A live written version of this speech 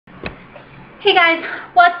Hey guys,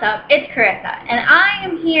 what's up? It's Carissa, and I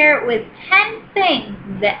am here with 10 things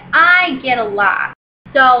that I get a lot.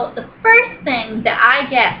 So the first thing that I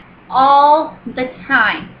get all the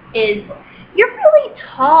time is, "You're really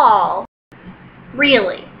tall."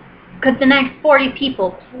 Really? Could the next 40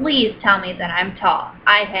 people please tell me that I'm tall?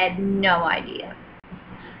 I had no idea.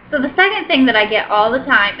 So the second thing that I get all the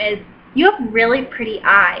time is, "You have really pretty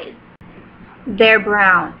eyes." They're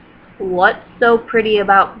brown. What's so pretty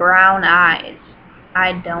about brown eyes?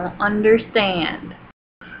 I don't understand.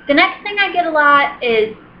 The next thing I get a lot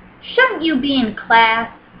is, "Shouldn't you be in class?"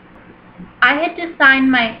 I had to sign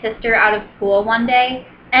my sister out of school one day,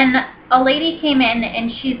 and a lady came in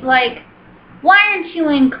and she's like, "Why aren't you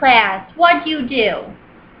in class? What'd you do?"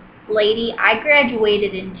 Lady, I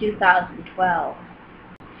graduated in 2012.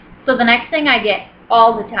 So the next thing I get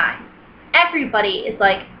all the time, everybody is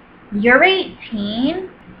like, "You're 18?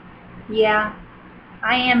 Yeah,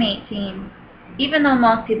 I am 18. Even though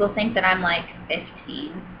most people think that I'm like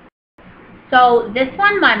 15. So this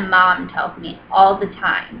one my mom tells me all the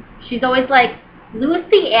time. She's always like, "Lose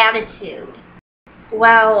the attitude."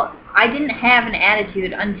 Well, I didn't have an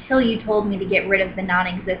attitude until you told me to get rid of the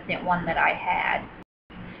non-existent one that I had.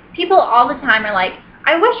 People all the time are like,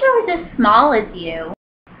 "I wish I was as small as you."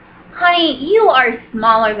 Honey, you are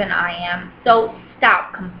smaller than I am, so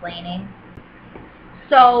stop complaining.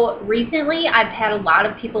 So recently I've had a lot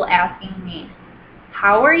of people asking me,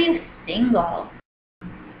 "How are you single?"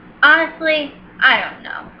 Honestly, I don't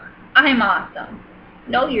know. I'm awesome.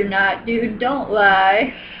 No, you're not, dude. Don't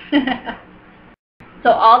lie.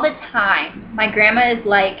 So all the time, my grandma is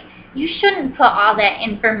like, "You shouldn't put all that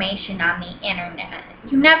information on the internet.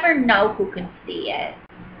 You never know who could see it."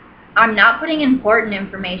 I'm not putting important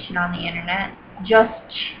information on the internet. Just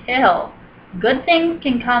chill. Good things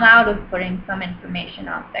can come out of putting some information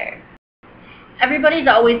out there. Everybody's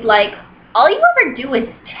always like, "All you ever do is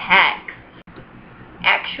text."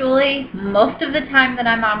 Actually, most of the time that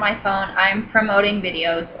I'm on my phone, I'm promoting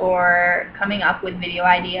videos or coming up with video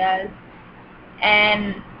ideas.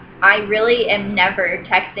 And I really am never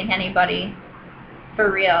texting anybody,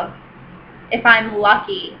 for real. If I'm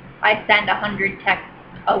lucky, I send 100 texts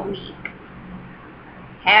a week.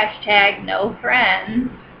 Hashtag no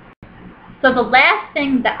friends. So the last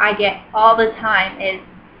thing that I get all the time is,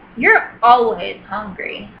 "You're always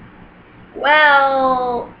hungry."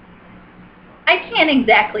 Well, I can't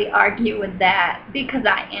exactly argue with that because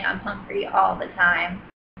I am hungry all the time.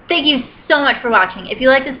 Thank you so much for watching. If you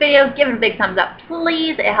like this video, give it a big thumbs up,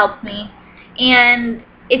 please. It helps me. And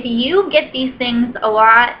if you get these things a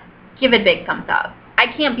lot, give it a big thumbs up. I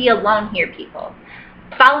can't be alone here, people.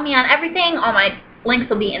 Follow me on everything. All my links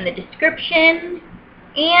will be in the description.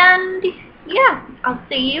 And yeah, I'll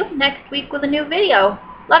see you next week with a new video.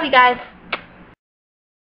 Love you guys.